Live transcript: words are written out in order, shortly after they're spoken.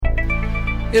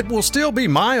It will still be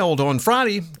mild on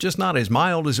Friday, just not as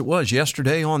mild as it was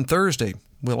yesterday on Thursday.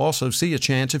 We'll also see a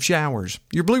chance of showers.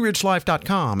 Your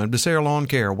BlueRidgeLife.com and Becerra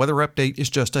Lawncare weather update is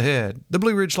just ahead. The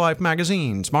Blue Ridge Life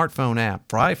magazine smartphone app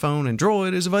for iPhone and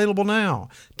Droid is available now.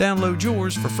 Download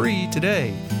yours for free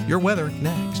today. Your weather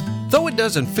next. Though it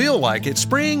doesn't feel like it,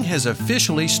 spring has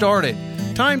officially started.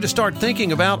 Time to start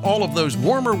thinking about all of those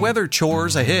warmer weather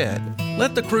chores ahead.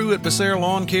 Let the crew at Becerra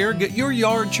Lawncare get your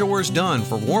yard chores done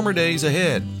for warmer days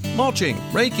ahead. Mulching,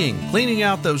 raking, cleaning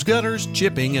out those gutters,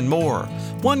 chipping, and more.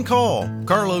 One call.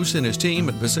 Carlos and his team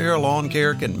at Becerra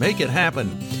Lawncare can make it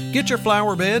happen. Get your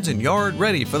flower beds and yard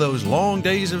ready for those long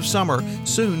days of summer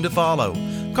soon to follow.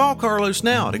 Call Carlos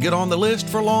now to get on the list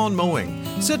for lawn mowing.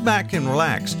 Sit back and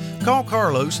relax. Call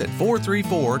Carlos at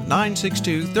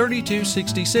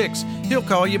 434-962-3266. He'll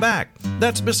call you back.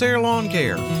 That's Becerra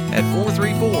Lawncare at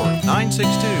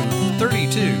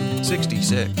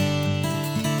 434-962-3266.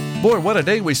 Boy, what a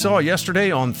day we saw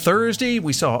yesterday on Thursday.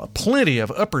 We saw plenty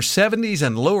of upper 70s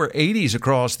and lower 80s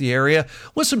across the area,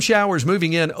 with some showers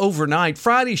moving in overnight.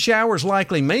 Friday, showers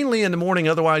likely mainly in the morning,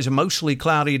 otherwise a mostly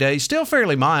cloudy day. Still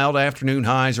fairly mild, afternoon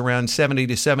highs around 70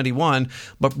 to 71,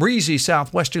 but breezy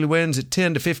southwesterly winds at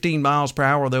 10 to 15 miles per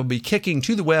hour. They'll be kicking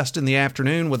to the west in the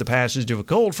afternoon with the passage of a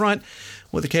cold front,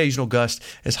 with occasional gusts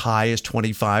as high as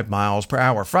 25 miles per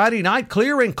hour. Friday night,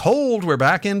 clear and cold. We're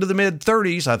back into the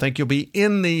mid-30s. I think you'll be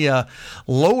in the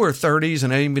lower 30s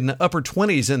and even the upper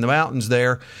 20s in the mountains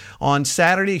there. On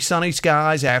Saturday, sunny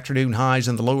skies, afternoon highs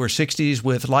in the lower 60s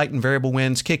with light and variable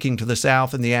winds kicking to the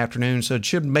south in the afternoon, so it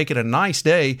should make it a nice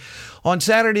day. On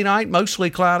Saturday night, mostly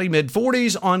cloudy,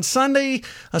 mid-40s. On Sunday,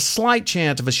 a slight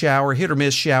chance of a shower, hit or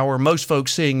miss shower. Most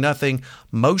folks seeing nothing.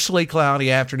 Mostly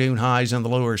cloudy, afternoon highs in the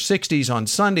lower 60s. On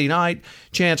Sunday night,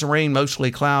 chance of rain, mostly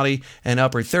cloudy and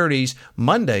upper 30s.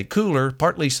 Monday, cooler,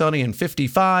 partly sunny and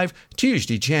 55.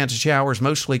 Tuesday, chance of showers,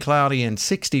 mostly cloudy and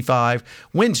 65.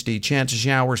 Wednesday, chance of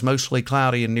showers, mostly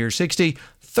cloudy and near 60.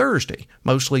 Thursday,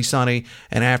 mostly sunny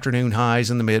and afternoon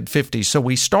highs in the mid-50s. So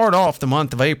we start off the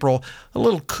month of April a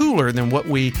little cooler than what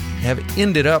we have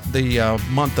ended up the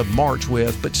month of March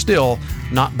with, but still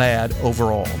not bad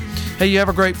overall. Hey, you have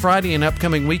a great Friday and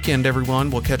upcoming weekend,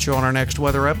 everyone. We'll catch you on our next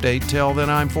weather update. Till then,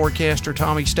 I'm forecaster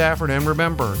Tommy Stafford, and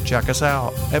remember, check us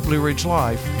out at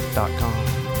BlueRidgeLife.com.